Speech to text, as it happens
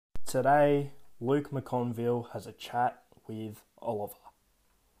Today, Luke McConville has a chat with Oliver.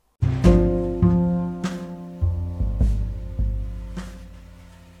 Good,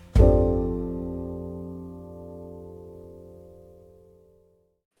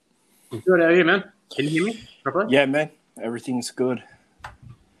 how are you, man? Can you hear me properly? Yeah, man, everything's good.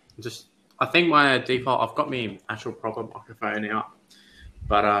 I think my default, I've got my actual proper microphone out,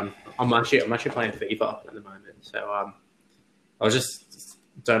 but I'm actually playing FIFA at the moment, so I just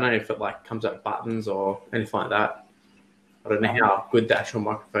don't know if it like comes up buttons or anything like that. I don't know how good the actual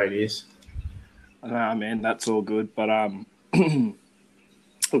microphone is. Nah, man, that's all good, but we're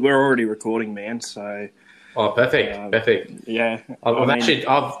already recording, man. So. Oh, perfect. Yeah,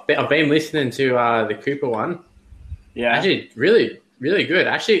 I've been listening to the Cooper one. Yeah, actually, really good.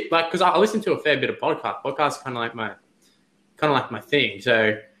 Actually, like because I listen to a fair bit of podcasts. Podcasts kind of like my thing.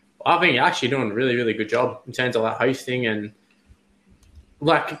 So I think you're actually doing a really good job in terms of like hosting and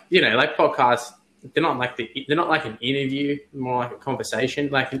like like podcasts. They're not like an interview, more like a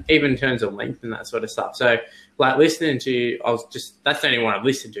conversation. Like even in terms of length and that sort of stuff. So like listening to, that's the only one I've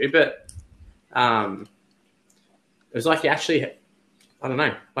listened to, but it was like you actually, I don't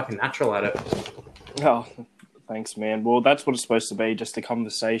know, like a natural at it. Oh, thanks, man. Well, that's what it's supposed to be, just a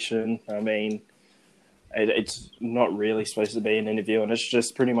conversation. I mean, it's not really supposed to be an interview, and it's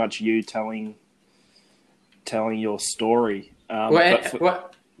just pretty much you telling your story.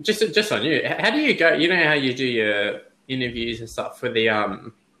 Just on you, how do you go? You know how you do your interviews and stuff for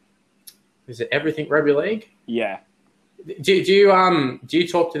the is it Everything Rugby League? Yeah. Do you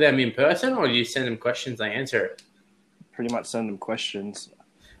talk to them in person, or do you send them questions, they answer it? Pretty much send them questions.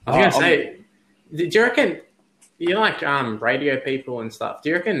 I was going to say, do you reckon, like radio people and stuff, do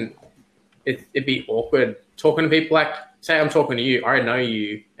you reckon it'd be awkward talking to people? Like, say I'm talking to you, I know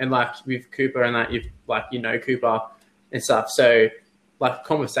you, and like with Cooper and that, you've like, Cooper and stuff. So like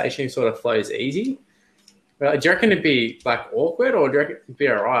conversation sort of flows easy. But do you reckon it'd be like awkward, or do you reckon it'd be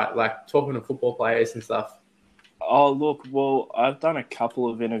all right, like talking to football players and stuff? Oh, look, well, I've done a couple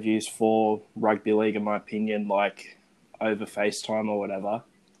of interviews for Rugby League, in my opinion, like over FaceTime or whatever.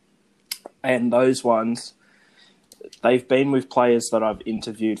 And those ones, they've been with players that I've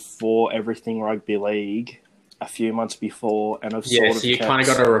interviewed for Everything Rugby League a few months before, and I've so you kind of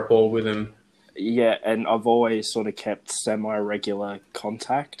got a rapport with them. Yeah, and I've always sort of kept semi-regular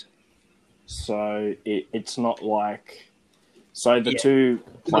contact. So it's not like... So the two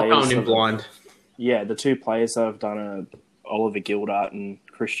players... Not going in blind. Yeah, the two players that I've done are Oliver Gildart and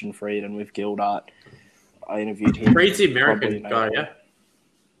Christian Freed, and with Gildart, I interviewed him. Freed's the American guy, yeah?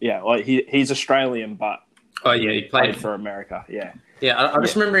 Yeah, well, he's Australian, but he played for America, yeah. Yeah, I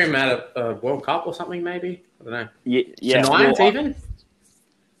just remember him at a World Cup or something, maybe. I don't know. Yeah, Lions even?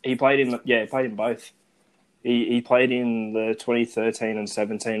 He played in both. He played in the 2013 and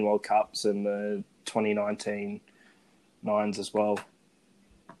 17 World Cups and the 2019 Nines as well,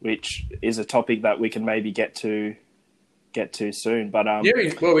 which is a topic that we can maybe get to soon. But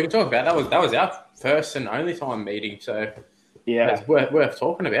we can talk about that. That was our first and only time meeting, so yeah, it's worth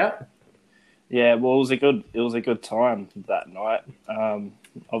talking about. Yeah, well, it was a good time that night.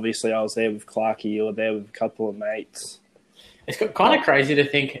 Obviously, I was there with Clarkie. You were there with a couple of mates. It's kind of crazy to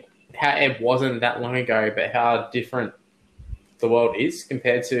think how it wasn't that long ago, but how different the world is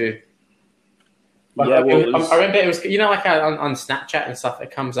compared to. Like, I remember it was, like on Snapchat and stuff,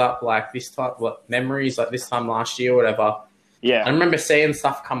 it comes up like this type, memories like this time last year or whatever. Yeah. I remember seeing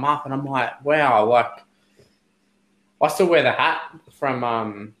stuff come up and I'm like, wow, like I still wear the hat from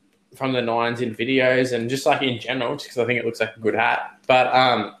the Nines in videos and just like in general, just because I think it looks like a good hat.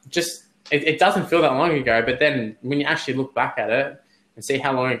 But it doesn't feel that long ago. But then when you actually look back at it and see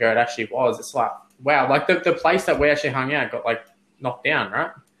how long ago it actually was, it's like, wow, like the place that we actually hung out got like knocked down,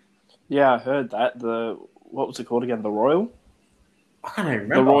 right? Yeah, I heard that. What was it called again? The Royal? I can't even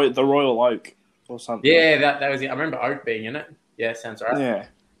remember. The Royal Oak or something. Yeah, that was it. I remember Oak being in it. Yeah, sounds right. Yeah.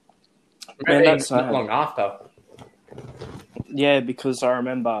 And that's not long after. Yeah, because I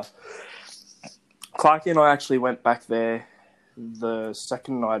remember Clarkie and I actually went back there the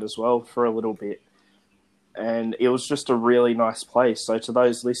second night as well for a little bit. And it was just a really nice place. So to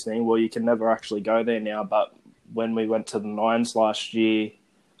those listening, well, you can never actually go there now. But when we went to the Nines last year,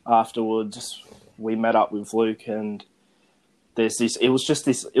 afterwards, we met up with Luke, and it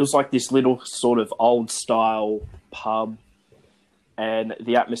was like this little sort of old style pub, and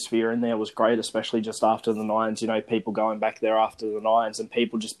the atmosphere in there was great, especially just after the Nines, people going back there after the Nines and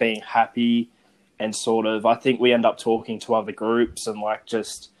people just being happy and sort of, I think we end up talking to other groups and like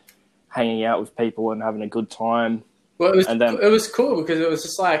just hanging out with people and having a good time. Well, it was cool because it was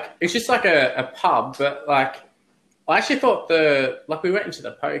just like a pub, but like I actually thought we went into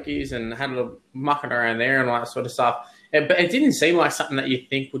the pokies and had a little mucking around there and all that sort of stuff. But it didn't seem like something that you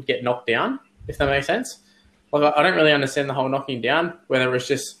think would get knocked down, if that makes sense. Like, I don't really understand the whole knocking down, whether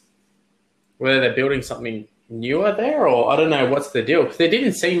they're building something newer there, or I don't know what's the deal. Because it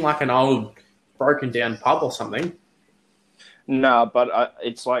didn't seem like an old broken down pub or something. No, but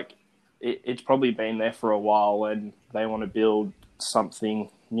it's like it's probably been there for a while, and they want to build something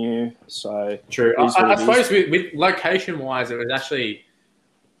new. So true. I suppose with location wise, it was actually.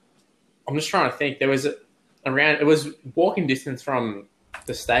 I'm just trying to think. There was it was walking distance from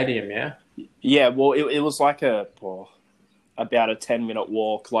the stadium. Yeah. Yeah. Well, it was like about a 10-minute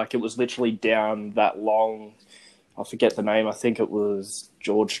walk. Like, it was literally down that long. I forget the name. I think it was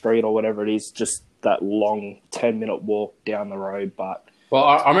George Street or whatever it is. Just that long 10-minute walk down the road. But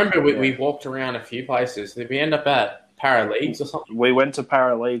I remember we walked around a few places. Did we end up at Paraleagues or something? We went to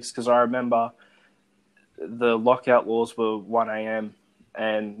Paraleagues because I remember the lockout laws were 1 a.m.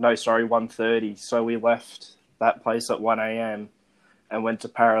 1:30. So we left that place at 1 a.m. and went to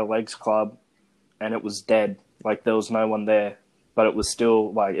Paraleagues Club, and it was dead. Like, there was no one there, but it was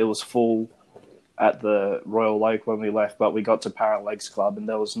still, like, it was full at the Royal Oak when we left, but we got to Paraleagues Club and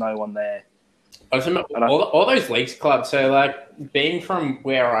there was no one there. I just remember all those leagues clubs. So, like, being from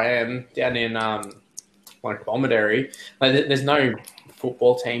where I am down in like Bomaderry, like, there's no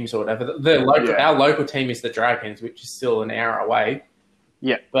football teams or whatever. Our local team is the Dragons, which is still an hour away.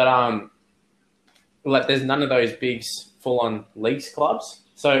 Yeah, but like, there's none of those big full-on leagues clubs.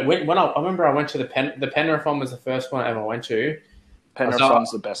 So when I remember, I went to the Penrith one was the first one I ever went to. Penrith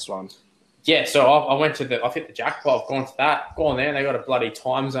one's the best one. Yeah, so I went to I think the jackpot. I've gone to that. Gone there, and they got a bloody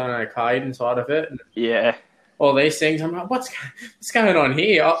time zone arcade inside of it. Yeah. All these things. I'm like, what's going on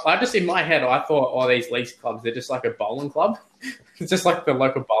here? I just, in my head, I thought, these leagues clubs, they're just like a bowling club. It's just like the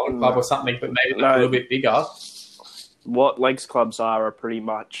local bowling club or something, but maybe a little bit bigger. What leagues clubs are pretty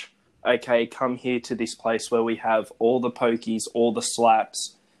much, okay, come here to this place where we have all the pokies, all the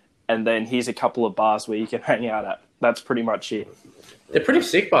slaps, and then here's a couple of bars where you can hang out at. That's pretty much it. They're pretty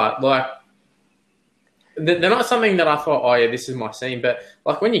sick, but, like, they're not something that I thought, this is my scene. But,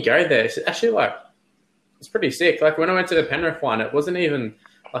 like, when you go there, it's actually, like, it's pretty sick. Like, when I went to the Penrith one, it wasn't even,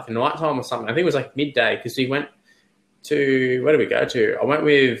 like, a night time or something. I think it was, like, midday, because we went to, where did we go to? I went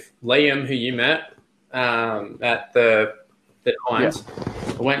with Liam, who you met, at the Lions.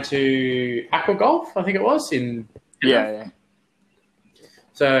 Yeah. I went to Aqua Golf, I think it was, in... Yeah.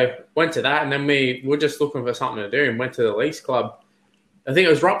 So, went to that, and then we were just looking for something to do and went to the Leagues Club. I think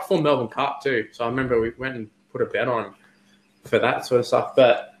it was right before Melbourne Cup too. So I remember we went and put a bet on for that sort of stuff.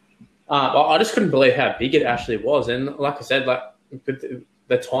 But I just couldn't believe how big it actually was. And like I said, like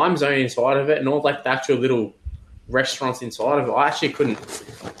the time zone inside of it and all, like, the actual little restaurants inside of it, I actually couldn't.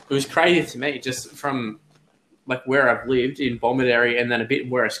 It was crazy to me, just from, like, where I've lived in Bomaderry and then a bit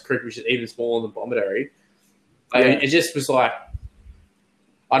Werris Creek, which is even smaller than Bomaderry. It just was like,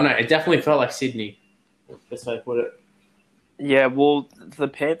 I don't know, it definitely felt like Sydney. That's how I put it. Yeah, well, the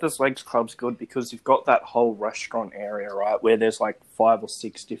Panthers Leagues Club's good because you've got that whole restaurant area, right, where there's like 5 or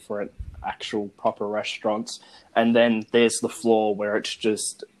 6 different actual proper restaurants, and then there's the floor where it's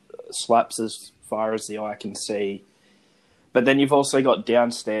just slaps as far as the eye can see. But then you've also got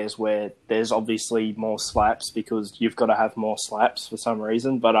downstairs where there's obviously more slaps because you've got to have more slaps for some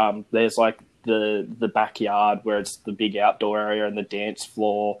reason. But there's like the backyard where it's the big outdoor area and the dance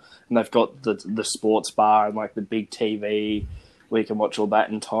floor, and they've got the sports bar and like the big TV where you can watch all that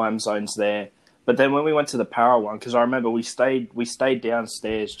in time zones there. But then when we went to the Para one, because I remember we stayed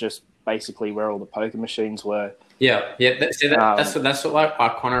downstairs, just basically where all the poker machines were. Yeah. That's what like, I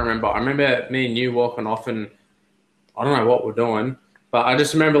kind of remember. I remember me and you walking off, and I don't know what we're doing, but I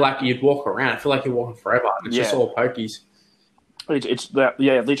just remember, like, you'd walk around. I feel like you're walking forever. It's just all pokies. It's that,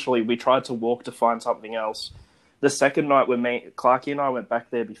 literally, we tried to walk to find something else. The second night Clarkie and I went back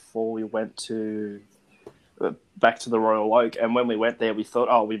there before we went back to the Royal Oak, and when we went there, we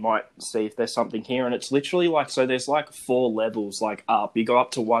thought, we might see if there's something here, and it's literally like, so there's like 4 levels, like up. You go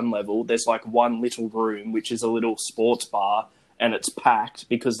up to one level, there's like one little room, which is a little sports bar, and it's packed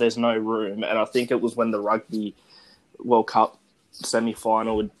because there's no room, and I think it was when the Rugby World Cup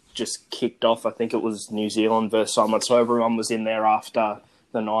semi-final had just kicked off. I think it was New Zealand versus someone, so everyone was in there after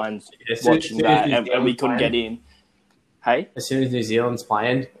the Nines watching that, and we couldn't get in. Hey? As soon as New Zealand's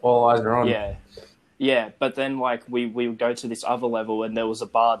playing, all eyes are on. Yeah, but then, like, we would go to this other level, and there was a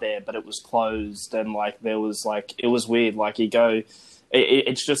bar there, but it was closed, and, like, there was, like, it was weird. Like, you go...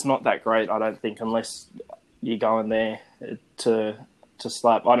 It's just not that great, I don't think, unless you go in there to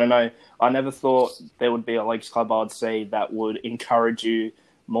slap. I don't know. I never thought there would be a leagues club I'd see that would encourage you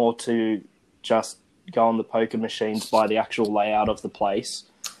more to just go on the poker machines by the actual layout of the place.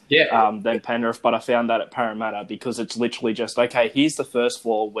 Yeah. Than Penrith, but I found that at Parramatta because it's literally just, okay, here's the first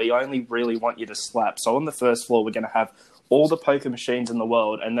floor. We only really want you to slap. So on the first floor, we're going to have all the poker machines in the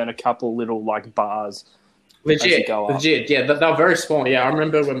world and then a couple little like bars. Legit. Yeah, they were very small. Yeah, I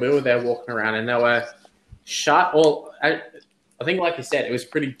remember when we were there walking around and they were shut. Or I think, like you said, it was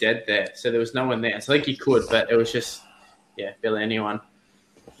pretty dead there. So there was no one there. So I think you could, but it was just, barely anyone.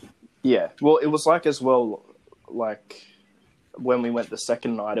 Yeah. Well, it was like as well, like when we went the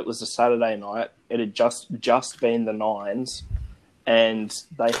second night, it was a Saturday night. It had just been the Nines, and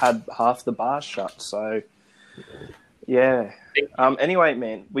they had half the bars shut. So, yeah. Anyway,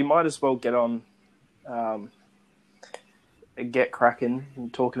 man, we might as well get on, get cracking,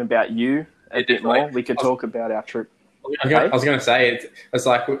 and talking about you a bit more. We could talk about our trip. I was going to say, it's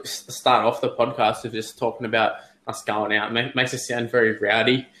like start off the podcast of just talking about us going out. It makes us sound very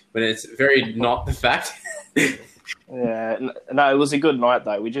rowdy when it's very not the fact. Yeah, no, it was a good night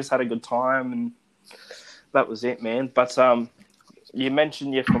though. We just had a good time, and that was it, man. But you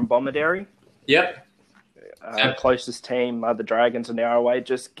mentioned you're from Bomaderry. Yep. Closest team, the Dragons, an hour away.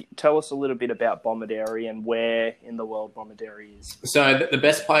 Just tell us a little bit about Bomaderry and where in the world Bomaderry is. So the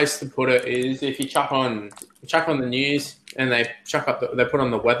best place to put it is if you chuck on the news and they they put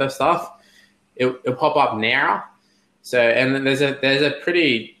on the weather stuff, it'll pop up Nowra. So and then there's a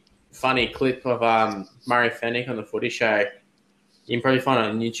pretty funny clip of Murray Fennick on the Footy Show. You can probably find it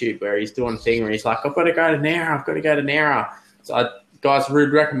on YouTube where he's doing a thing where he's like, I've got to go to Nowra. So guys,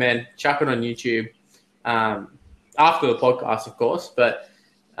 would recommend chuck it on YouTube after the podcast, of course. But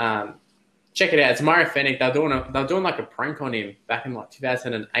check it out. It's Murray Fennick. They're doing like a prank on him back in like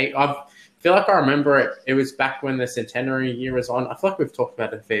 2008. I feel like I remember it. It was back when the centenary year was on. I feel like we've talked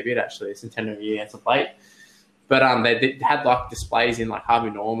about it a fair bit actually. The centenary year as of late. But they had like displays in like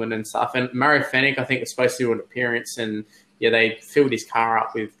Harvey Norman and stuff. And Murray Fennick, I think, was supposed to do an appearance. And they filled his car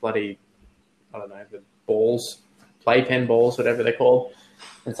up with bloody, I don't know, the balls, playpen balls, whatever they're called,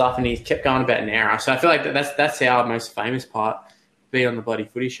 and stuff. And he kept going about Nowra. So I feel like that's our most famous part, being on the bloody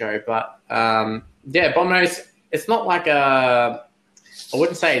Footy Show. But Bombos, it's not like I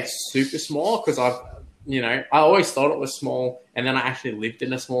wouldn't say it's super small because I always thought it was small, and then I actually lived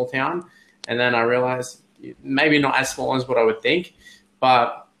in a small town, and then I realized maybe not as small as what I would think,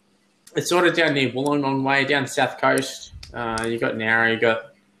 but it's sort of down near Wollongong way, down the south coast. You got Nowra, you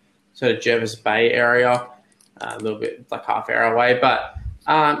got sort of Jervis Bay area, a little bit like half hour away, but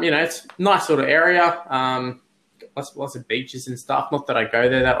it's a nice sort of area. Lots of beaches and stuff. Not that I go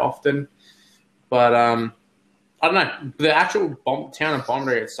there that often, but I don't know. The actual town of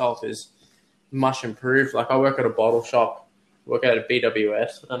Bomaderry itself is much improved. Like I work at a bottle shop, work at a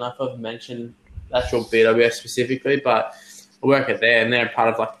BWS. I don't know if I've mentioned actual BWS specifically, but I work at there, and they're part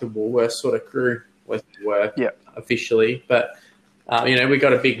of like the Woolworths sort of crew with work officially. But we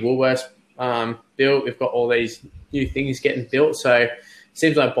got a big Woolworths built. We've got all these new things getting built, so it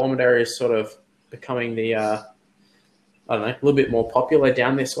seems like Bomaderry is sort of becoming the I don't know, a little bit more popular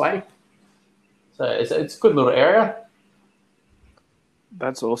down this way. So it's a good little area.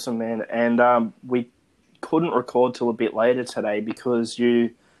 That's awesome, man. And we couldn't record till a bit later today because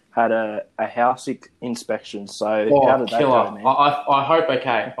you had a house inspection. So how did that go, man? I hope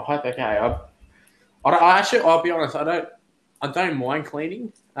okay. I'll be honest. I don't mind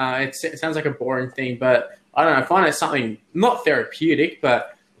cleaning. It sounds like a boring thing, but I don't know. I find it something not therapeutic,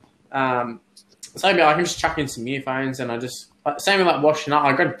 but maybe I can just chuck in some earphones and I just same with like washing up.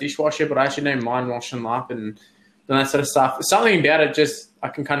 I got a dishwasher, but I actually don't mind washing them up and that sort of stuff. Something about it, just I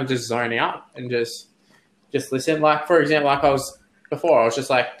can kind of just zone out and just listen. Like for example, like I was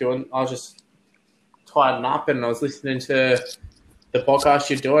just tidying up and I was listening to the podcast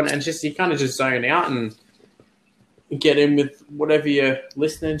you're doing, and you kind of just zone out and get in with whatever you're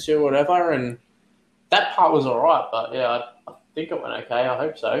listening to, or whatever. And that part was all right, but yeah, I think it went okay. I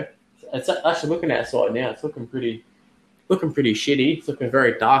hope so. It's actually looking outside now. It's looking pretty shitty. It's looking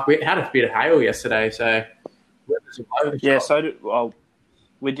very dark. We had a bit of hail yesterday, so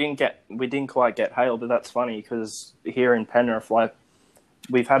we didn't quite get hail, but that's funny because here in Penrith, like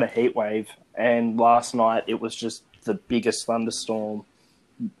we've had a heat wave, and last night it was just the biggest thunderstorm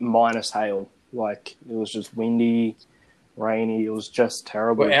minus hail. Like it was just windy, rainy. It was just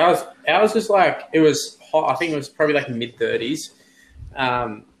terrible. Well, ours was like, it was hot. I think it was probably like mid-30s.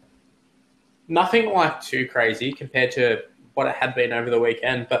 Nothing like too crazy compared to what it had been over the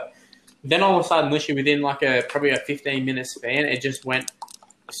weekend. But then all of a sudden, literally within like probably a 15-minute span, it just went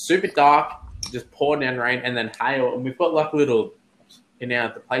super dark, just poured down rain, and then hail. And we've got like the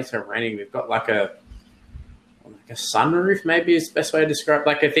place we're renting, we've got like a sunroof, maybe is the best way to describe it.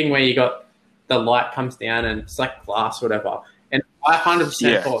 Like a thing where you got the light comes down and it's like glass or whatever. And I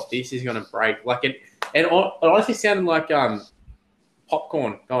 100% thought this is going to break. Like it honestly sounded like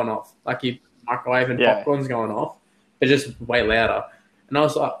popcorn going off, like you microwave and popcorn's going off, but just way louder. And I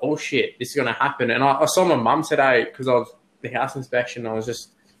was like, oh shit, this is going to happen. And I saw my mum today because I was the house inspection. I was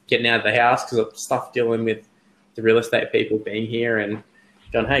just getting out of the house because of stuff dealing with the real estate people being here and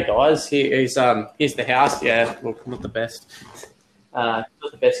going, hey guys, here's the house. Yeah, look, not the best, not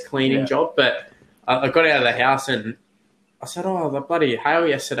the best cleaning job, but I got out of the house and I said, oh, the bloody hail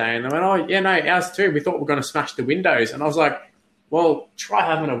yesterday. And they went, oh, yeah, no, ours too. We thought we were going to smash the windows. And I was like, well, try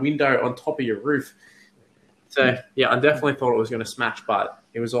having a window on top of your roof. So, yeah, I definitely thought it was going to smash, but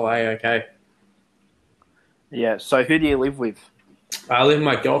it was all A-okay. Yeah, so who do you live with? I live with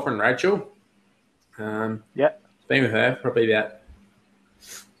my girlfriend, Rachel. Been with her probably about,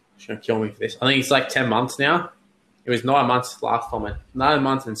 she's going to kill me for this. I think it's like 10 months now. It was 9 months last time. 9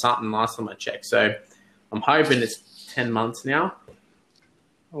 months and something last time I checked. So I'm hoping it's 10 months now.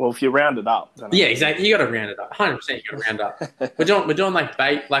 Well, if you round it up. Yeah, exactly. You got to round it up. 100% you got to round up. We're doing like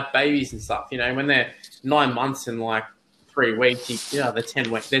babies and stuff, you know, when they're 9 months and like 3 weeks, they're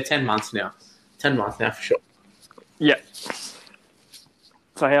 10 weeks. They're 10 months now. 10 months now for sure. Yeah.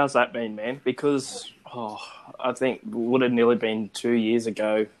 So how's that been, man? Because I think it would have nearly been 2 years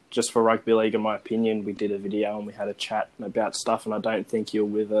ago, just for Rugby League, in my opinion, we did a video and we had a chat about stuff, and I don't think you're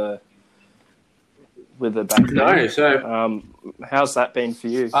with her back then. No, so how's that been for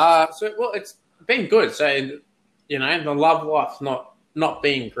you? Well, it's been good. So, you know, the love life's not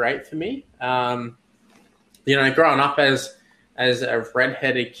being great for me. You know, growing up as a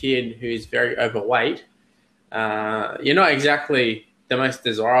redheaded kid who's very overweight, you're not exactly the most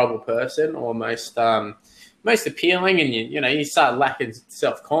desirable person or most appealing, and you start lacking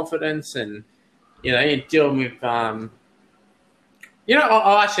self-confidence, and you're dealing with I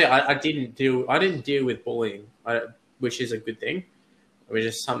didn't deal with bullying, which is a good thing, which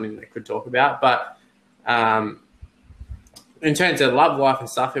is something that I could talk about. But in terms of love life and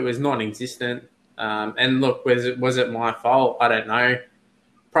stuff, it was non-existent. And look, was it my fault? I don't know,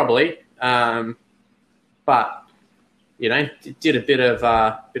 probably. But did a bit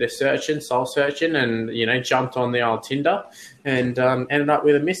of searching, soul searching, and jumped on the old Tinder, and ended up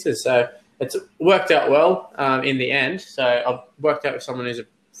with a missus. So it's worked out well in the end. So I've worked out with someone who's a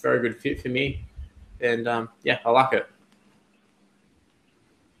very good fit for me, and I like it.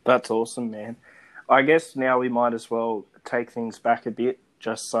 That's awesome, man. I guess now we might as well take things back a bit,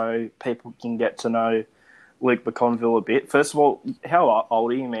 just so people can get to know Luke McConville a bit. First of all, how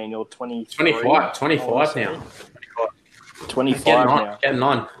old are you, man? You're 23? 25 now. 25 now. Getting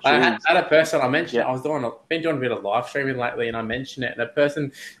on. I had a person I mentioned. I was been doing a bit of live streaming lately, and I mentioned it. And a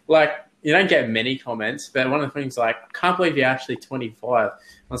person, like, you don't get many comments, but one of the things, like, I can't believe you're actually 25. I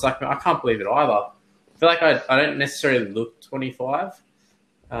was like, I can't believe it either. I feel like I don't necessarily look 25.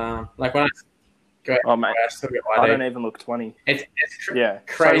 Like when I go, mate, I don't even look 20. It's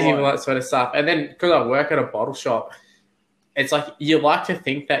crazy with that sort of stuff. And then because I work at a bottle shop, it's like you like to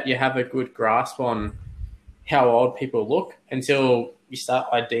think that you have a good grasp on how old people look until you start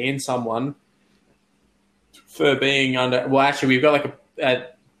IDing someone for being under. Well, actually, we've got like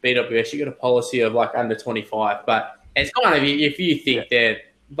at BWS, you got a policy of like under 25, but it's kind of if you think they're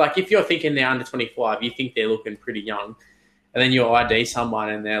like if you're thinking they're under 25, you think they're looking pretty young, and then you ID someone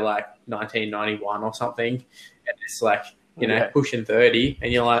and they're like 1991 or something, and it's like pushing 30,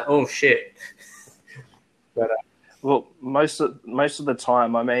 and you're like, oh shit. But well, most of the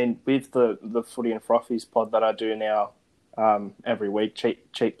time, I mean, with the Footy and Frothies pod that I do now every week,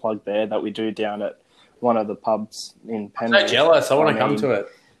 cheap plug there, that we do down at one of the pubs in Penrith. I'm so jealous. I want to come to it.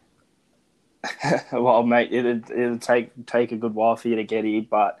 Well, mate, it'll take a good while for you to get here,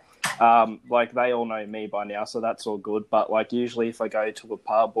 but like they all know me by now, so that's all good. But like usually, if I go to a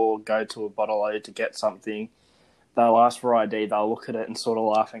pub or go to a bottle to get something, they'll ask for ID. They'll look at it and sort of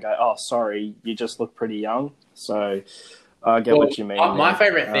laugh and go, "Oh, sorry, you just look pretty young." So I get what you mean. My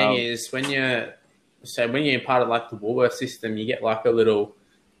favorite thing is when you're part of like the Woolworths system, you get like a little,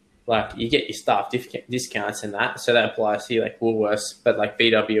 like you get your staff discounts and that. So that applies to like Woolworths, but like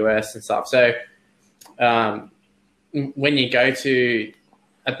BWS and stuff. So when you go to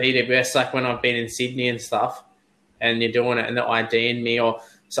a BWS, like when I've been in Sydney and stuff, and you're doing it and they're IDing me or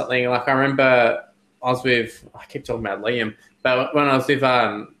something, like I remember I keep talking about Liam, but when I was with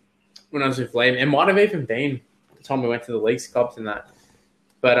Liam, it might have even been the time we went to the Leagues Clubs and that.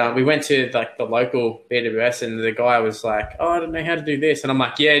 But we went to like the local BWS, and the guy was like, "Oh, I don't know how to do this," and I'm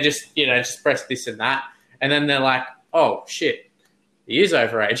like, "Yeah, just press this and that." And then they're like, "Oh shit, he is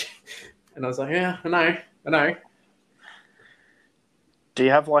overage," and I was like, "Yeah, I know." Do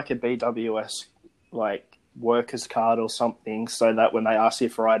you have like a BWS like workers card or something, so that when they ask you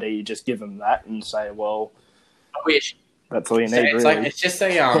for ID, you just give them that and say, well, I wish. that's all you So need, it's really. like it's just a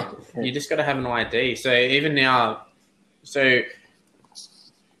you just got to have an ID. So even now, so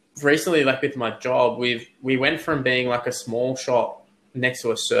recently, like with my job, we went from being like a small shop next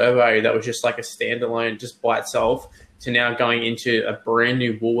to a servo that was just like a standalone, just by itself, to now going into a brand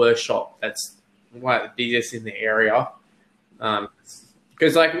new Woolworths shop that's like the biggest in the area.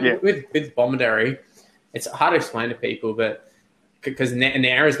 Because with Bomaderry, it's hard to explain to people, but because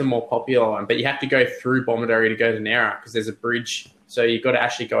Nara is the more popular one, but you have to go through Bomaderry to go to Nara because there's a bridge. So you've got to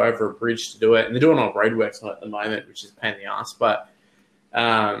actually go over a bridge to do it. And they're doing all roadworks at the moment, which is a pain in the ass. But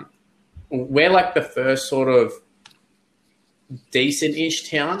we're like the first sort of decent-ish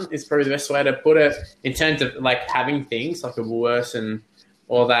town is probably the best way to put it in terms of like having things like a Woolworths and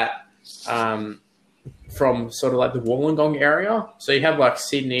all that from sort of like the Wollongong area. So you have like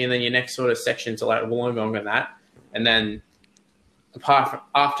Sydney and then your next sort of section to like Wollongong and that. And then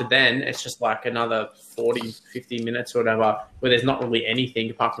after then, it's just like another 40, 50 minutes or whatever where there's not really anything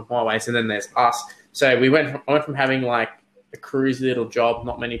apart from highways. And then there's us. So I went from having like a cruisy little job,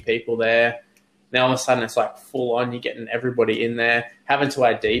 not many people there. Now all of a sudden it's like full on, you're getting everybody in there, having to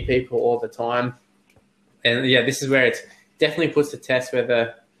ID people all the time. And yeah, this is where it definitely puts the test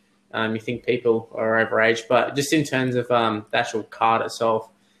whether you think people are overage. But just in terms of the actual card itself,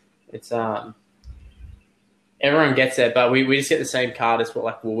 it's everyone gets it, but we just get the same card as what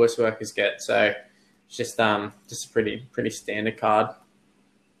like Woolworths workers get. So it's just a pretty standard card.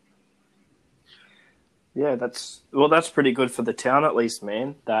 Yeah, that's pretty good for the town at least,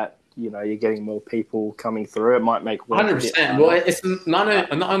 man. That, you know, you're getting more people coming through. It might make work 100%. Well, it's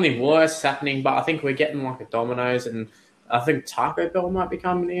not only worse happening, but I think we're getting like a Domino's, and I think Taco Bell might be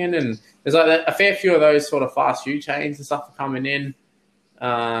coming in, and there's like a fair few of those sort of fast food chains and stuff are coming in.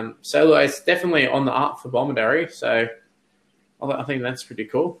 So look, it's definitely on the up for Bomaderry. So I think that's pretty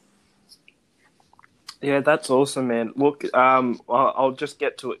cool. Yeah, that's awesome, man. Look, I'll just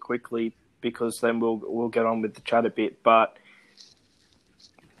get to it quickly because then we'll get on with the chat a bit. But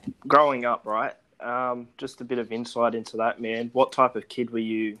growing up, right? Just a bit of insight into that, man. What type of kid were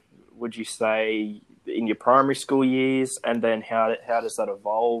you? Would you say in your primary school years, and then how does that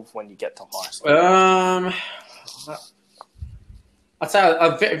evolve when you get to high school? I'd say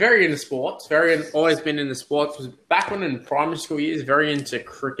I'm very into sports. Always been into sports. Was back when in primary school years, very into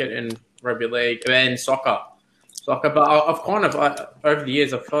cricket and rugby league, and then soccer. But I've kind of over the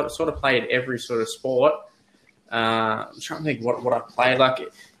years I've sort of played every sort of sport. I'm trying to think what I played.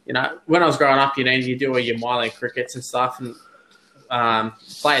 Like, you know, when I was growing up, you know, you do all your Milo crickets and stuff, and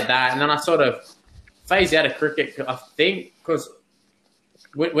played that, and then I sort of phased out of cricket. I think because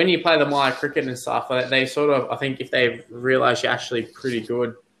when you play the Milo cricket and stuff, they sort of, I think if they realise you're actually pretty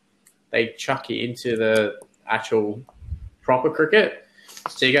good, they chuck you into the actual proper cricket.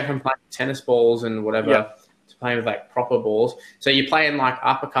 So you go from playing tennis balls and whatever to playing with like proper balls. So you're playing like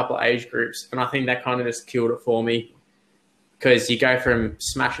up a couple of age groups, and I think that kind of just killed it for me because you go from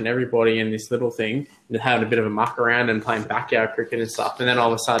smashing everybody in this little thing and having a bit of a muck around and playing backyard cricket and stuff, and then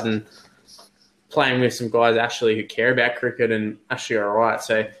all of a sudden playing with some guys actually who care about cricket and actually are all right.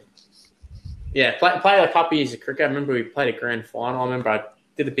 So, yeah, played a couple of years of cricket. I remember we played a grand final. I remember I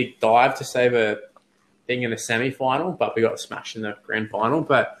did a big dive to save a thing in the semi-final, but we got smashed in the grand final.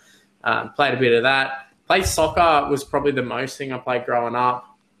 But played a bit of that. Played soccer was probably the most thing I played growing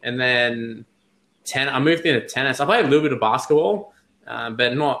up. And then I moved into tennis. I played a little bit of basketball,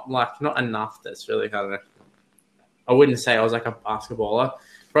 but not enough that's really kind of... I wouldn't say I was like a basketballer.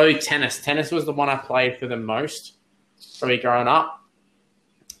 Probably tennis. Tennis was the one I played for the most, probably growing up.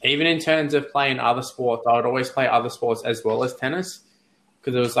 Even in terms of playing other sports, I would always play other sports as well as tennis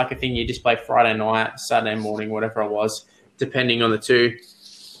because it was like a thing you just play Friday night, Saturday morning, whatever it was, depending on the two.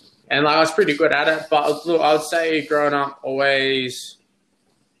 And like, I was pretty good at it, but look, I would say growing up, always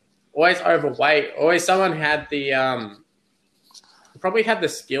overweight. Always someone had the probably had the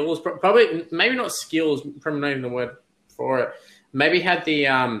skills, probably maybe not skills, probably not even the word for it. Maybe had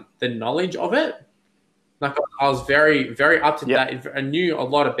the knowledge of it. Like I was very, very up to date. I knew a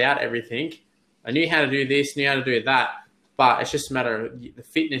lot about everything. I knew how to do this, knew how to do that. But it's just a matter of the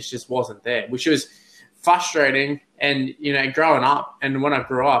fitness just wasn't there, which was frustrating. And, you know, growing up and when I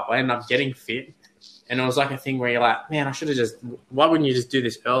grew up, I ended up getting fit. And it was like a thing where you're like, man, why wouldn't you just do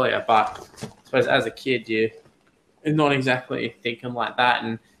this earlier? But I suppose as a kid, you're not exactly thinking like that.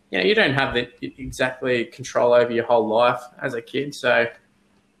 And, you know, you don't have the exactly control over your whole life as a kid. So,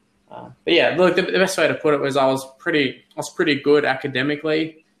 but yeah, look, the best way to put it was I was pretty good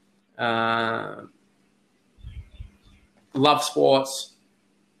academically. Love sports.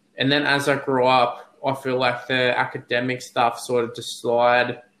 And then as I grew up, I feel like the academic stuff sort of just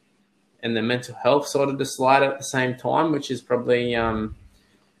slide and the mental health sort of just slide at the same time, which is probably, I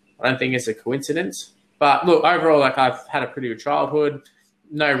don't think it's a coincidence. But look, overall, like I've had a pretty good childhood,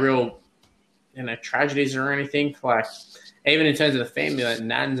 no real, tragedies or anything. Like even in terms of the family, like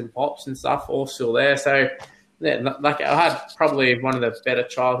nans and pops and stuff, all still there. So yeah, like I had probably one of the better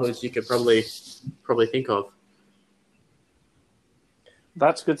childhoods you could probably think of.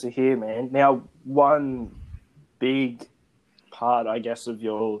 That's good to hear, man. Now, one big part, I guess, of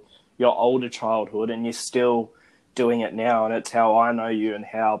your older childhood, and you're still doing it now, and it's how I know you and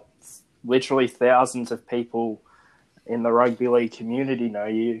how literally thousands of people in the rugby league community know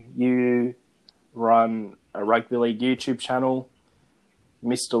you. You run a rugby league YouTube channel,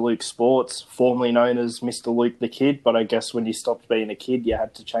 Mr. Luke Sports, formerly known as Mr. Luke the Kid, but I guess when you stopped being a kid, you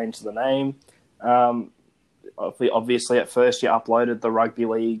had to change the name. Obviously, at first you uploaded the rugby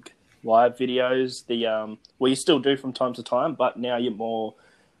league live videos. You still do from time to time, but now you're more,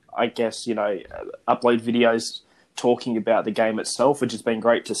 I guess, upload videos talking about the game itself, which has been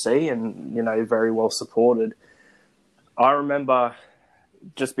great to see and, very well supported. I remember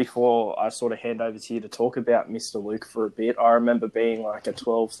just before I sort of hand over to you to talk about Mr. Luke for a bit, I remember being like a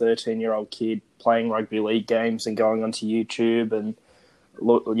 12, 13-year-old kid playing rugby league games and going onto YouTube and,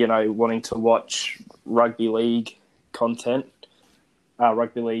 wanting to watch rugby league content,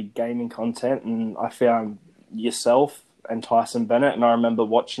 rugby league gaming content. And I found yourself and Tyson Bennett. And I remember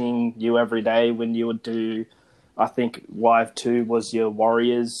watching you every day when you would do, I think Live 2 was your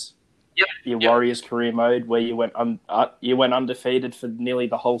Warriors. Yep. Warriors career mode, where you went undefeated for nearly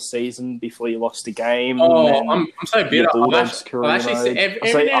the whole season before you lost a game. Oh, I'm so bitter. I'll actually mode.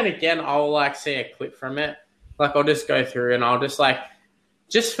 Every now and again, I'll like see a clip from it. Like I'll just go through and I'll just like,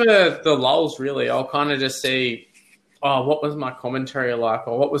 just for the lulz, really, I'll kind of just see, what was my commentary like,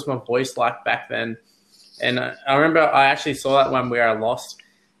 or what was my voice like back then. And I remember I actually saw that one where I lost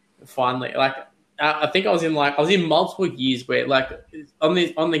finally. Like I think I was in multiple years where like on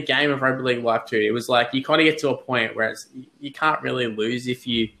the game of Rugby League Live 2, it was like you kind of get to a point where you can't really lose if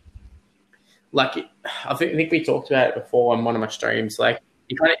you like. I think we talked about it before on one of my streams. Like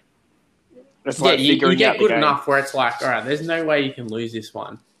you kind of. You get good enough where it's like, all right, there's no way you can lose this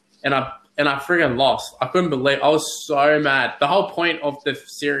one. And I friggin' lost. I couldn't believe I was so mad. The whole point of the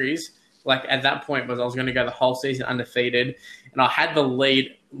series, like at that point, was I was going to go the whole season undefeated. And I had the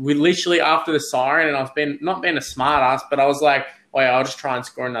lead literally after the siren, and I was not being a smart ass, but I was like, oh yeah, I'll just try and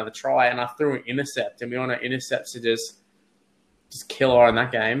score another try. And I threw an intercept, and we want intercepts to just kill her in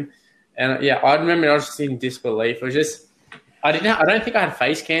that game. And yeah, I remember I was just in disbelief. It was just, I don't think I had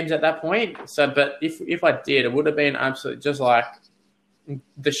face cams at that point. So, but if I did, it would have been absolutely just like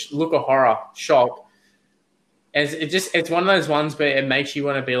the look of horror, shock. And it's one of those ones where it makes you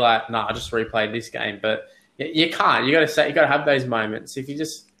want to be like, nah, I just replayed this game. But you can't. You got to have those moments. If you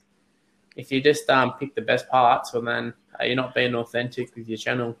just pick the best parts, well then you're not being authentic with your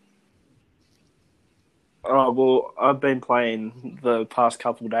channel. Oh well, I've been playing the past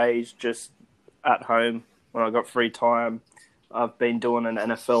couple of days just at home when I got free time. I've been doing an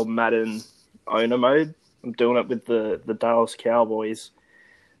NFL Madden owner mode. I'm doing it with the Dallas Cowboys,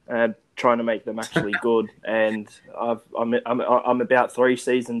 trying to make them actually good. And I'm about 3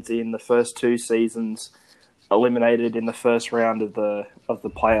 seasons in. The first 2 seasons eliminated in the first round of the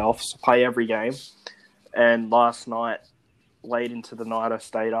playoffs. Play every game. And last night, late into the night, I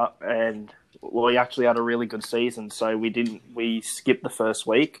stayed up and we actually had a really good season. So we skipped the first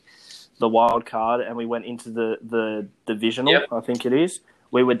week, the wild card, and we went into the divisional. Yep. I think it is.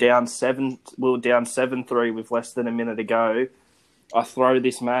 We were down 7-3 with less than a minute to go. I throw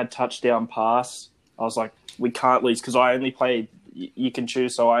this mad touchdown pass. I was like, we can't lose, because I only played. You can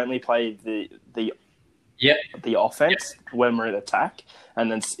choose. So I only played the offense when we're in attack, and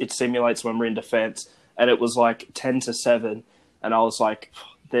then it simulates when we're in defense. And it was like 10-7, and I was like,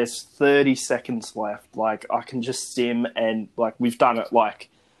 there's 30 seconds left. Like I can just sim, and like we've done it. Like.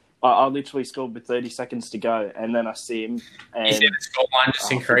 I literally scored with 30 seconds to go, and then I see him. And you see the scoreline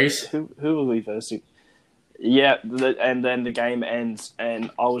just increase? Who are we versing? Yeah, and then the game ends,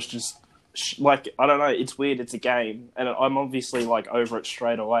 and I was just like, I don't know, it's weird, it's a game, and I'm obviously like over it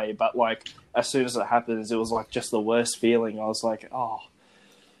straight away, but like as soon as it happens, it was like just the worst feeling. I was like, oh,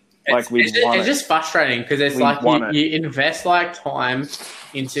 like we won. It's just frustrating because it's like you invest like time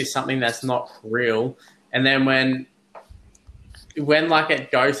into something that's not real, and then when like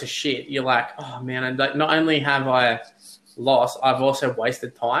it goes to shit, you're like, oh man, and like, not only have I lost, I've also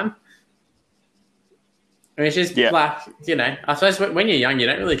wasted time. I mean, it's just like, I suppose when you're young, you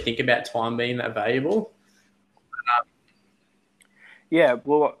don't really think about time being that valuable. Yeah,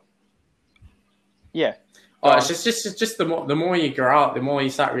 well, Yeah. Oh, it's just the more you grow up, the more you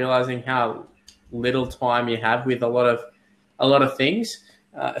start realizing how little time you have with a lot of things,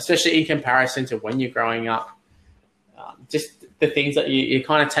 especially in comparison to when you're growing up. Just the things that you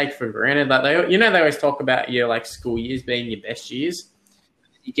kind of take for granted. Like they always talk about your like school years being your best years.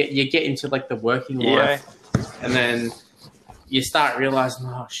 You get into like the working life, and then you start realizing,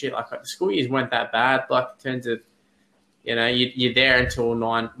 oh shit, like the school years weren't that bad. Like in terms of, you're there until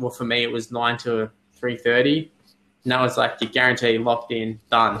 9. Well, for me, it was 9 to 3:30. And that was like you're guaranteed locked in,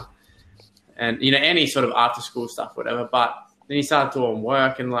 done. And any sort of after school stuff, whatever. But then you start doing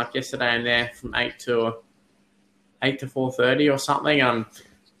work, and like yesterday, I'm there from 8 to 4:30 or something. I'm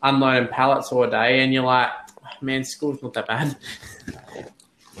unloading pallets all day, and you're like, oh, man, school's not that bad.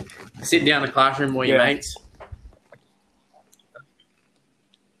 Sit down in the classroom with your mates.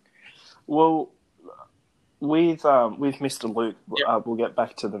 Well, with Mr. Luke, we'll get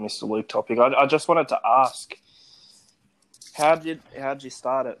back to the Mr. Luke topic. I just wanted to ask, how did you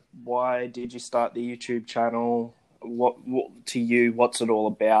start it? Why did you start the YouTube channel? What to you? What's it all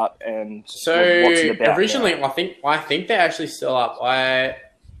about? And so what's it about originally, now? I think they're actually still up.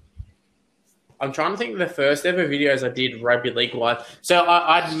 I'm trying to think of the first ever videos I did rugby league wise. So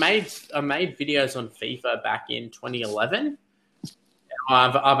I made videos on FIFA back in 2011.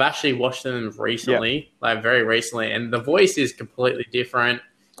 I've actually watched them recently, like very recently, and the voice is completely different.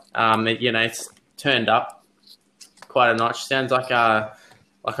 It's turned up quite a notch. Sounds like a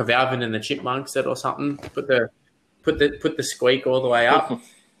Valvin and the Chipmunks or something. Put the squeak all the way up.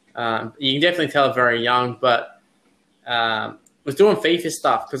 You can definitely tell very young, but was doing FIFA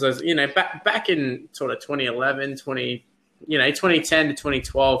stuff because I was, back in sort of 2011, 2010 to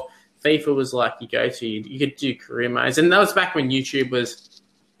 2012, FIFA was like you go to. You could do career modes, and that was back when YouTube was.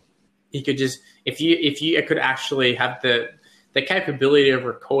 You could just if you could actually have the capability of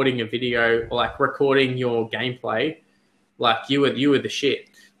recording a video or like recording your gameplay, like you were the shit.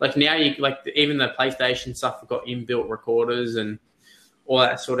 Like now even the PlayStation stuff have got inbuilt recorders and all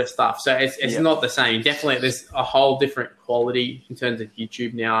that sort of stuff. So it's not the same. Definitely, there's a whole different quality in terms of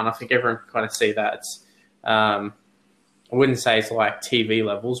YouTube now, and I think everyone can kind of see that. It's, I wouldn't say it's like TV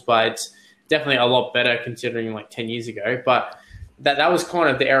levels, but it's definitely a lot better considering like 10 years ago. But that was kind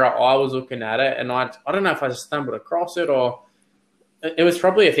of the era I was looking at it, and I don't know if I just stumbled across it or it was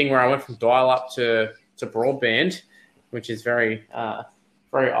probably a thing where I went from dial-up to broadband, which is very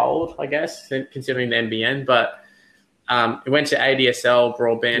very old, I guess, considering the NBN, but it went to ADSL,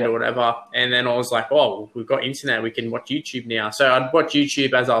 broadband or whatever, and then I was like, oh, we've got internet, we can watch YouTube now. So I'd watch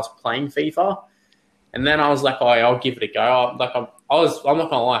YouTube as I was playing FIFA, and then I was like, oh, I'll give it a go. I'm not going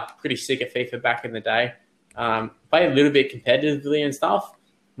to lie, pretty sick of FIFA back in the day. Played a little bit competitively and stuff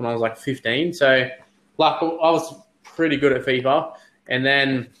when I was like 15, so like I was pretty good at FIFA, and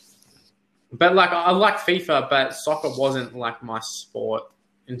then, but like I like FIFA, but soccer wasn't like my sport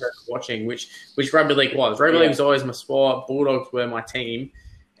in terms of watching, which rugby league was. Rugby league was always my sport. Bulldogs were my team,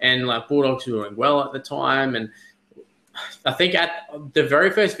 and like Bulldogs were doing well at the time. And I think at the very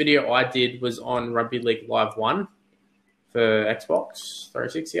first video I did was on Rugby League Live 1 for Xbox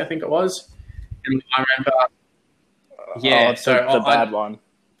 360, I think it was. And I remember, the bad one.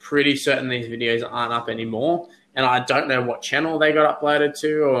 Pretty certain these videos aren't up anymore, and I don't know what channel they got uploaded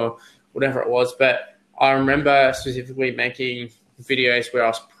to or whatever it was, but I remember specifically making videos where I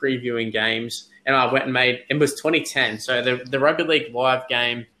was previewing games, and I went and made, it was 2010, so the Rugby League Live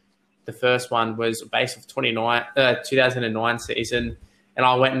game, the first one was based off 2009 season, and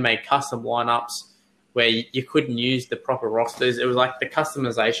I went and made custom lineups where you couldn't use the proper rosters. It was like the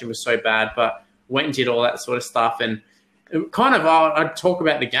customization was so bad, but went and did all that sort of stuff, and kind of I'd talk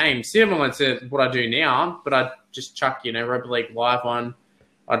about the game, similar to what I do now, but I'd just chuck, Rugby League Live on.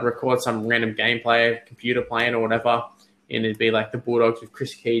 I'd record some random gameplay, computer playing or whatever, and it'd be like the Bulldogs with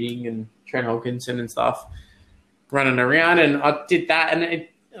Chris Keating and Trent Hodkinson and stuff running around, and I did that, and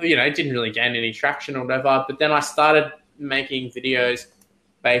it didn't really gain any traction or whatever. But then I started making videos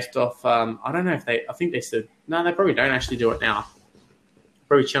based off, I don't know if they probably don't actually do it now.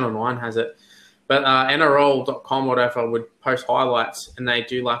 Probably Channel 9 has it. But NRL.com or whatever would post highlights, and they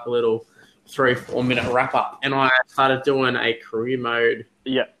do like a little 3-4 minute wrap up. And I started doing a career mode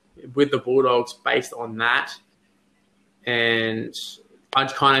with the Bulldogs based on that. And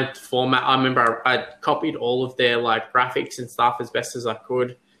I'd kind of format. I remember I copied all of their like graphics and stuff as best as I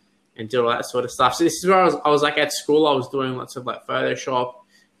could, and did all that sort of stuff. So this is where I was like at school. I was doing lots of like Photoshop,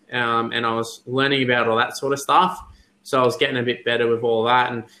 and I was learning about all that sort of stuff. So I was getting a bit better with all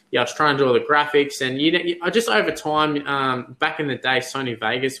that, and I was trying to do all the graphics. And I just over time, back in the day, Sony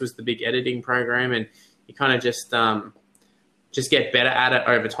Vegas was the big editing program, and you kind of just just get better at it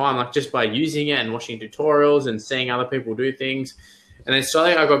over time, like just by using it and watching tutorials and seeing other people do things. And then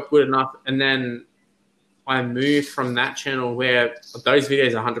slowly I got good enough, and then I moved from that channel where those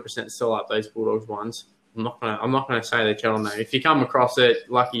videos are 100% still up, those Bulldogs ones. I'm not gonna say the channel name. If you come across it,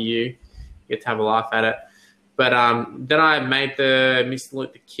 lucky you get to have a laugh at it. But then I made the Mr.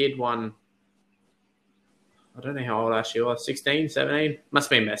 Luke the Kid one. I don't know how old I actually was, 16, 17? Must have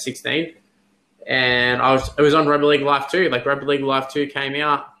been about 16. And it was on Rugby League Live 2. Like, Rugby League Live 2 came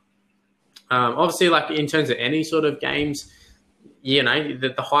out. Obviously, like, in terms of any sort of games, you know,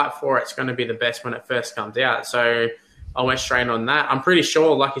 the hype for it's going to be the best when it first comes out. So I went straight on that. I'm pretty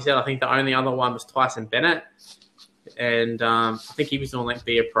sure, like you said, I think the only other one was Tyson Bennett. And I think he was doing, like,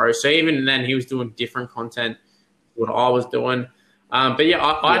 Be a Pro. So even then, he was doing different content what I was doing. But yeah,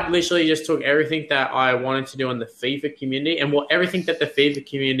 I literally just took everything that I wanted to do in the FIFA community and everything that the FIFA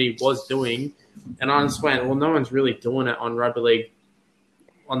community was doing, and I just went, well, no one's really doing it on Rugby League,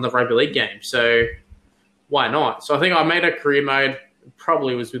 on the Rugby League game, so why not? So I think I made a career mode,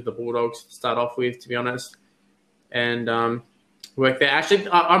 probably was with the Bulldogs to start off with, to be honest, and worked there. Actually,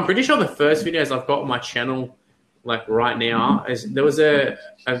 I'm pretty sure the first videos I've got on my channel, like right now, is there was a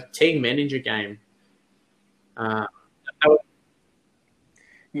team manager game.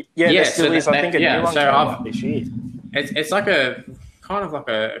 There still is. I think a new one came out this year. It's like a kind of like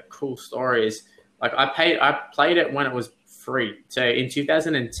a cool story. Is like I played it when it was free. So in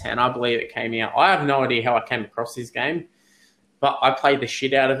 2010, I believe it came out. I have no idea how I came across this game, but I played the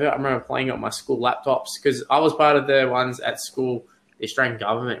shit out of it. I remember playing it on my school laptops because I was part of the ones at school. The Australian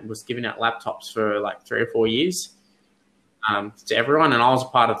government was giving out laptops for like 3 or 4 years to everyone, and I was a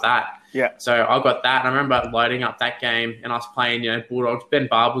part of that. Yeah. So I got that, and I remember loading up that game, and I was playing, you know, Bulldogs. Ben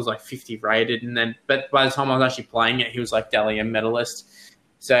Barber was like 50 rated, but by the time I was actually playing it, he was like Dally M medalist.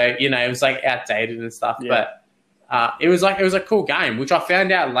 So, you know, it was like outdated and stuff. Yeah. But it was a cool game, which I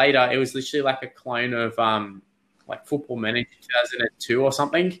found out later. It was literally like a clone of like Football Manager 2002 or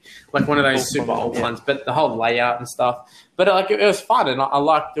something, like one of those super old ones. But the whole layout and stuff. But like it was fun, and I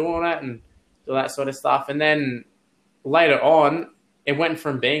liked doing it and all that sort of stuff. And then later on, it went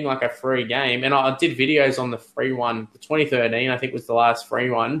from being like a free game, and I did videos on the free one. The 2013, I think, was the last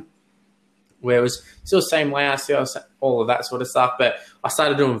free one, where it was still the same layout, still all of that sort of stuff. But I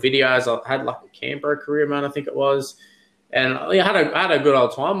started doing videos. I had like a Canberra career mode, I think it was, and I had a good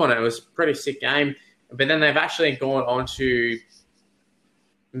old time on it. It was a pretty sick game. But then they've actually gone on to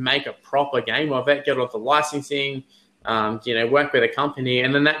make a proper game of it, get all the licensing, you know, work with a company,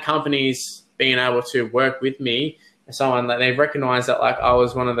 and then that company's being able to work with me. Someone that they recognized that like I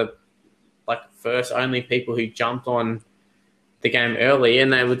was one of the like first only people who jumped on the game early,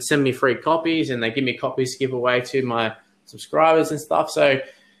 and they would send me free copies, and they give me copies to give away to my subscribers and stuff. So,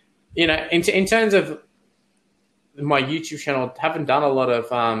 you know, in terms of my YouTube channel, haven't done a lot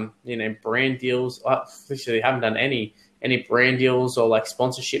of you know, brand deals. I literally haven't done any brand deals or like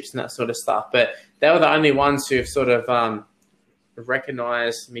sponsorships and that sort of stuff. But they were the only ones who have sort of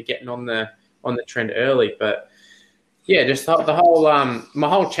recognized me getting on the trend early. But yeah, just the whole my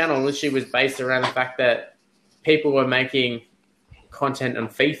whole channel literally was based around the fact that people were making content on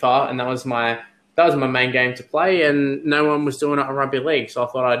FIFA, and that was my main game to play, and no one was doing it on Rugby League. So I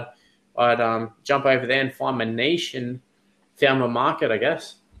thought I'd jump over there and find my niche and found my market, I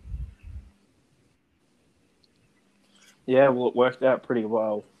guess. Yeah, well, it worked out pretty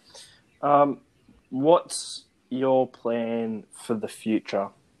well. What's your plan for the future?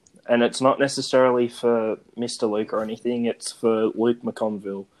 And it's not necessarily for Mr. Luke or anything. It's for Luke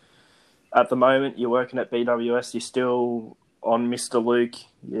McConville. At the moment, you're working at BWS. You're still on Mr. Luke.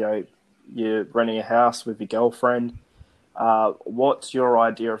 You know, you're renting a house with your girlfriend. What's your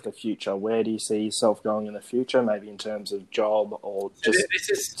idea of the future? Where do you see yourself going in the future? Maybe in terms of job or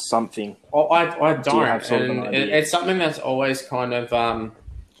just something. I don't. Do you have sort of an idea? It's something that's always kind of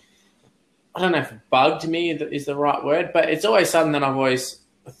I don't know if bugged me is the right word, but it's always something that I've always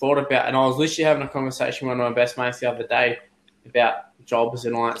thought about. And I was literally having a conversation with one of my best mates the other day about jobs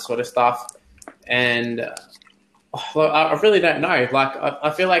and all that sort of stuff. And I really don't know. Like,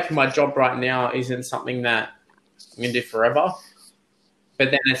 I feel like my job right now isn't something that I'm going to do forever.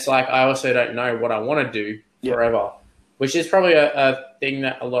 But then it's like, I also don't know what I want to do forever, which is probably a thing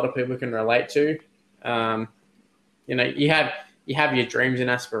that a lot of people can relate to. You know, you have your dreams and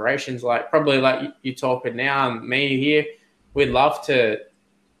aspirations, like probably like you talking now and me here, we'd love to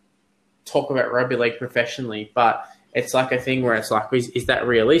talk about rugby league professionally, but it's like a thing where it's like, is that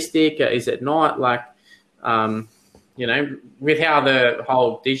realistic? Is it not? Like, you know, with how the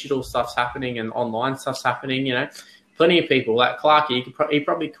whole digital stuff's happening and online stuff's happening, you know, plenty of people like Clarkey, he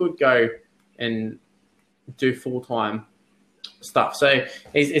probably could go and do full-time stuff. So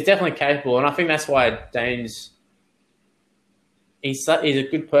he's definitely capable, and I think that's why Dane's he's a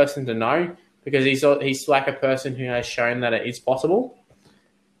good person to know, because he's like a person who has shown that it is possible.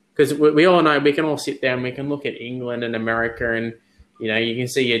 Because we all know, we can all sit there and we can look at England and America, and you can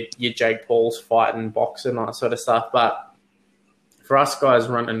see your Jake Pauls fighting, boxing, and that sort of stuff. But for us guys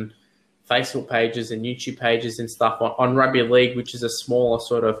running Facebook pages and YouTube pages and stuff on Rugby League, which is a smaller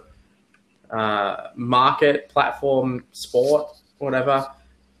sort of market platform sport, whatever,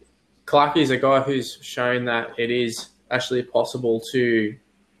 Clarkey is a guy who's shown that it is actually possible to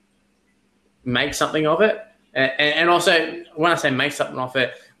make something of it. And also, when I say make something of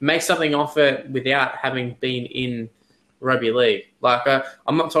it without having been in Rugby League. Like,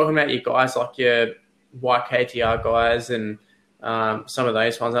 I'm not talking about your guys like your YKTR guys and some of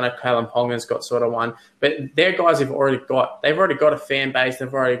those ones. I know Kalen Ponga's got sort of one, but they're guys they've already got a fan base.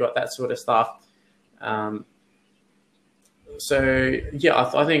 They've already got that sort of stuff. So yeah,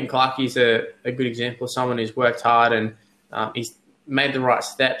 I think Clarkey's a good example of someone who's worked hard and he's made the right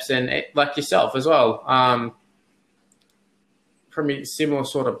steps, and like yourself as well. From a similar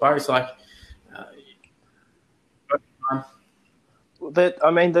sort of boats, like.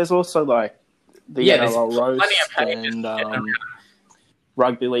 There's also like the NRL roast and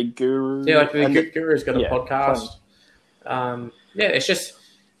Rugby League Guru. Yeah, like the Guru's got a podcast. It's just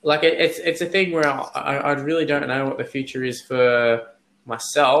like it's a thing where I really don't know what the future is for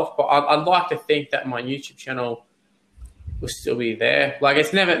myself, but I'd like to think that my YouTube channel will still be there. Like,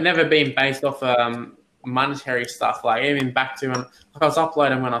 it's never been based off monetary stuff. Like, even back to when I was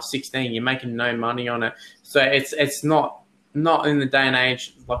uploading when I was 16, you're making no money on it. So it's not in the day and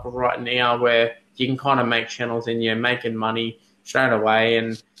age like right now where you can kind of make channels and you're making money straight away,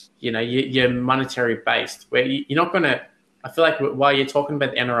 and you're monetary based, where you're not gonna. I feel like while you're talking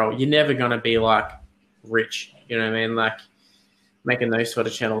about the NRL, you're never gonna be like rich. You know what I mean? Like making those sort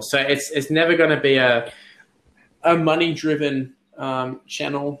of channels. So it's never gonna be a money driven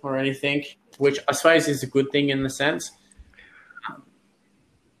channel or anything, which I suppose is a good thing in the sense.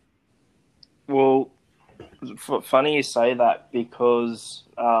 Well, funny you say that, because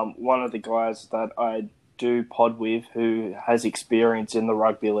one of the guys that I do pod with who has experience in the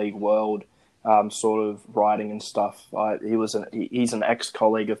rugby league world, sort of writing and stuff, he's an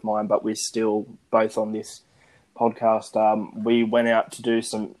ex-colleague of mine, but we're still both on this podcast. We went out to do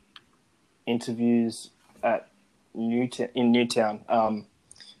some interviews in Newtown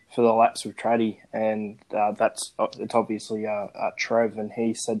for the Laps with Traddy, and it's obviously Trev, and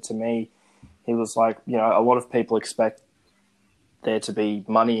he said to me, he was like, a lot of people expect there to be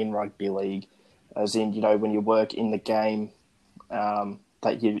money in rugby league, as in, when you work in the game,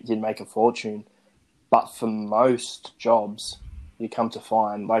 that you'd make a fortune. But for most jobs, you come to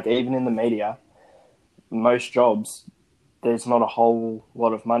find, like even in the media, most jobs, there's not a whole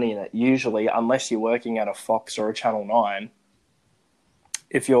lot of money in it. Usually, unless you're working at a Fox or a Channel 9,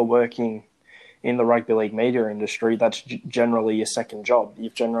 if you're working in the rugby league media industry, that's generally your second job.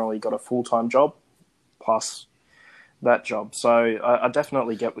 You've generally got a full-time job plus that job. So I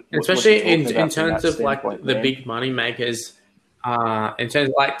definitely get what especially in terms of like the big money makers, in terms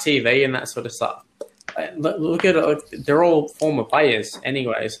of like TV and that sort of stuff. Look at it, they're all former players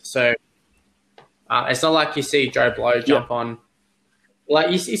anyways. So it's not like you see Joe Blow jump on.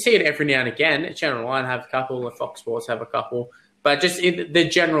 Like you see it every now and again. Channel 9 have a couple, the Fox Sports have a couple. But just in the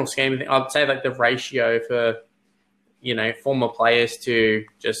general scheme, I'd say like the ratio for, former players to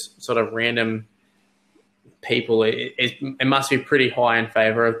just sort of random people, it must be pretty high in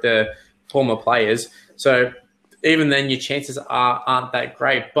favour of the former players. So even then, your chances aren't that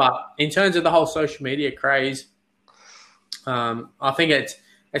great. But in terms of the whole social media craze, I think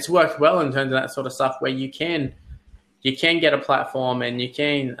it's worked well in terms of that sort of stuff, where you can get a platform and you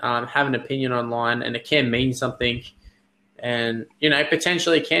can have an opinion online, and it can mean something. And,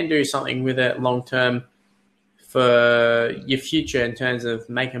 potentially can do something with it long term for your future in terms of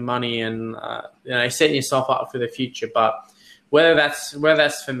making money and, setting yourself up for the future. But whether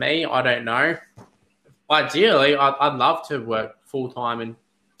that's for me, I don't know. Ideally, I'd love to work full time and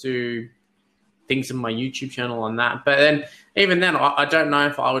do things in my YouTube channel on that. But then, even then, I don't know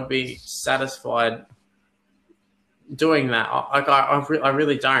if I would be satisfied doing that. I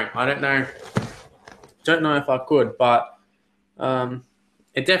really don't. I don't know. Don't know if I could, but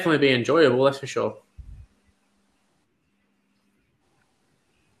it'd definitely be enjoyable, that's for sure.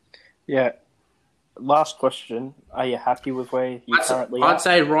 Yeah. Last question. Are you happy with where you currently are? I'd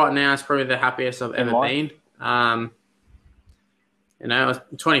say right now it's probably the happiest I've ever been. I was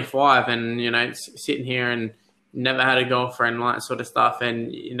 25 and, sitting here and never had a girlfriend, like that sort of stuff.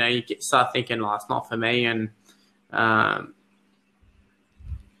 And, you start thinking, it's not for me. And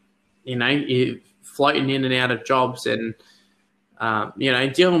you're floating in and out of jobs and,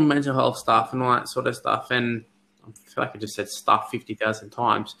 dealing with mental health stuff and all that sort of stuff. And I feel like I just said stuff 50,000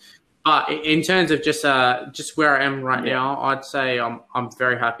 times. But in terms of just where I am right now, I'd say I'm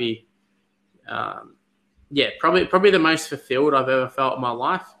very happy. Probably the most fulfilled I've ever felt in my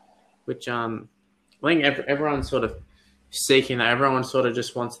life, which I think everyone's sort of seeking that. Everyone sort of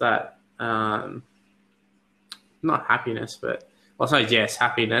just wants that, not happiness, but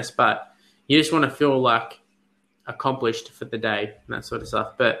happiness, but you just want to feel like accomplished for the day and that sort of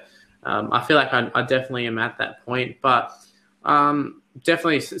stuff. But I feel like I definitely am at that point, but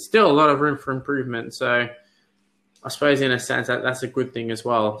definitely still a lot of room for improvement. So I suppose in a sense that's a good thing as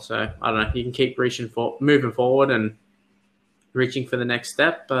well. So I don't know, you can keep moving forward and reaching for the next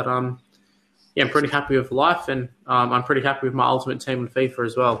step. But I'm pretty happy with life, and I'm pretty happy with my ultimate team in FIFA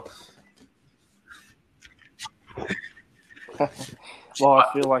as well. Well,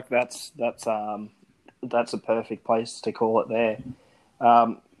 I feel like that's a perfect place to call it there.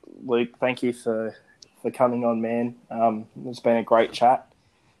 Luke, thank you for coming on, man. It's been a great chat.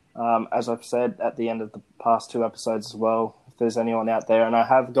 As I've said at the end of the past 2 episodes as well, if there's anyone out there, and I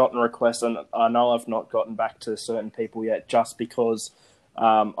have gotten requests, and I know I've not gotten back to certain people yet, just because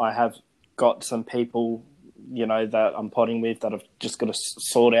I have got some people, that I'm potting with that I've just got to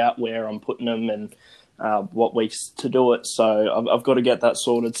sort out where I'm putting them and what weeks to do it. So I've got to get that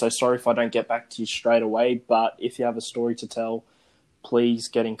sorted. So sorry if I don't get back to you straight away, but if you have a story to tell, please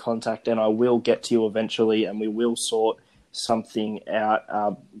get in contact and I will get to you eventually and we will sort something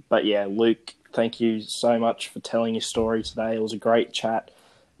out. But yeah, Luke, thank you so much for telling your story today. It was a great chat,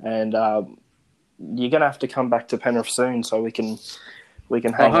 and you're going to have to come back to Penrith soon so we can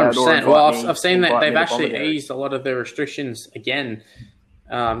hang out. Well, I've seen that they've actually eased a lot of the restrictions again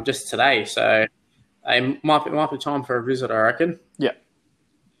just today. So it might be time for a visit, I reckon. Yeah.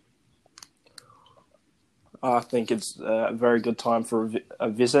 I think it's a very good time for a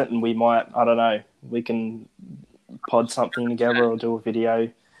visit, and we might, I don't know, we can pod something together or do a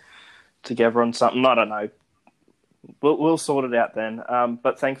video together on something. I don't know. We'll sort it out then.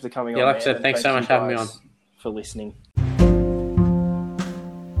 But thanks for coming on. Yeah, like I said, thanks so much for having me on. For listening.